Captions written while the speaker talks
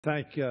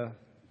Thank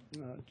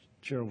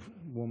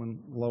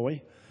Chairwoman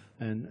Lowy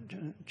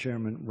and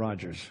Chairman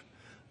Rogers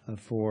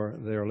for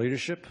their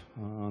leadership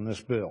on this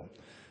bill.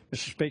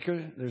 Mr.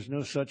 Speaker, there's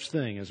no such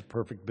thing as a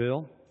perfect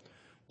bill.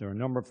 There are a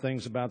number of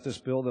things about this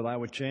bill that I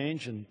would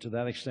change, and to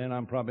that extent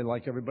I'm probably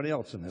like everybody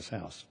else in this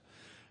House,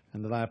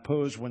 and that I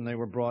opposed when they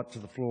were brought to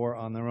the floor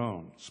on their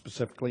own,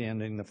 specifically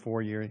ending the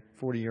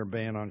 40-year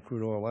ban on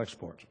crude oil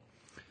exports.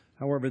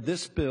 However,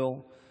 this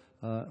bill,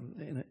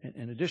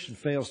 in addition,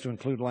 fails to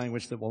include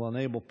language that will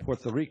enable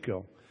Puerto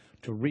Rico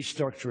to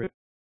restructure its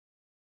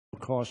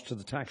cost to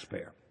the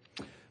taxpayer,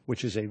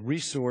 which is a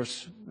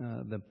resource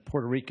the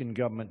Puerto Rican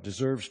government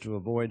deserves to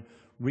avoid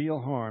real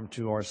harm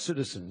to our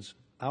citizens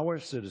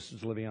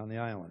living on the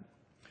island.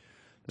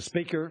 The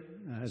Speaker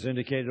has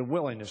indicated a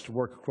willingness to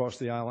work across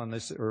the island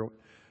this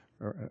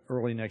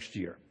early next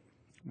year.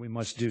 We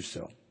must do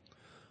so.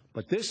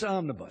 But this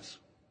omnibus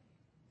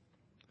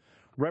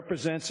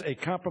represents a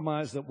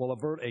compromise that will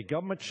avert a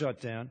government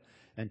shutdown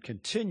and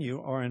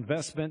continue our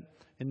investment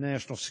in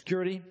national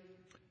security,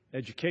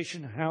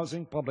 education,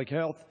 housing, public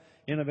health,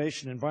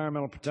 innovation,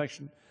 environmental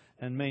protection,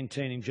 and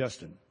maintaining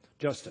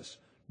justice.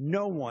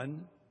 No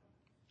one,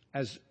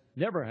 as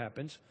never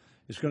happens,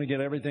 is going to get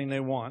everything they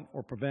want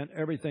or prevent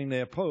everything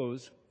they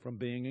oppose from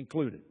being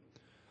included.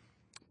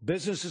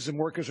 Businesses and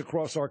workers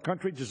across our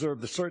country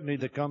deserve the certainty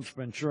that comes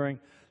from ensuring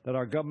that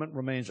our government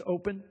remains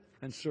open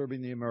and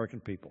serving the American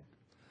people.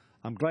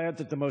 I'm glad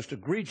that the most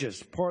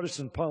egregious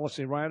partisan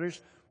policy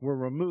riders were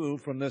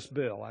removed from this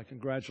bill. I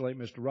congratulate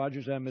Mr.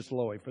 Rogers and Ms.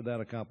 Lowy for that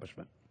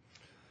accomplishment.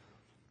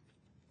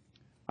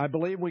 I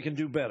believe we can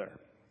do better,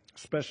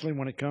 especially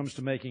when it comes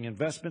to making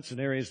investments in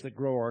areas that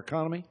grow our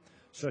economy,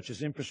 such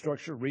as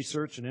infrastructure,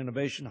 research and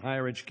innovation,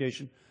 higher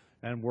education,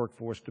 and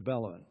workforce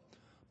development.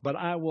 But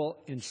I will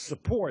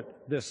support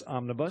this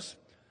omnibus,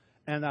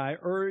 and I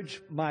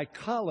urge my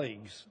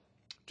colleagues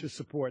to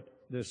support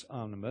this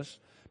omnibus,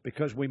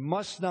 because we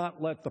must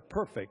not let the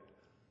perfect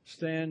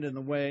stand in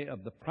the way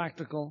of the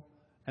practical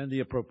and the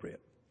appropriate.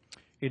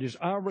 It is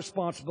our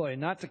responsibility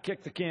not to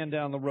kick the can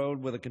down the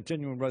road with a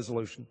continuing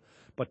resolution,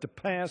 but to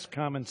pass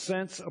common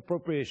sense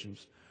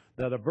appropriations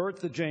that avert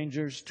the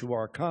dangers to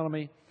our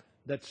economy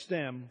that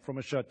stem from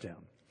a shutdown.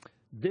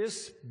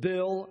 This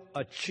bill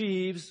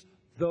achieves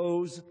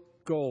those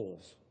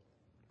goals.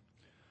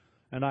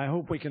 And I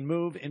hope we can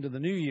move into the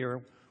new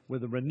year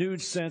with a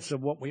renewed sense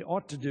of what we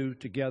ought to do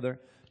together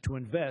to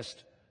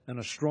invest in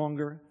a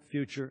stronger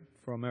future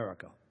for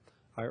America.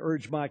 I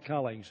urge my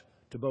colleagues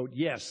to vote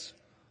yes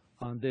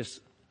on this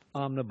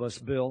omnibus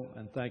bill,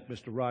 and thank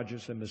Mr.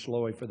 Rogers and Ms.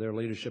 Lowy for their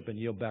leadership, and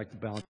yield back the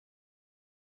balance.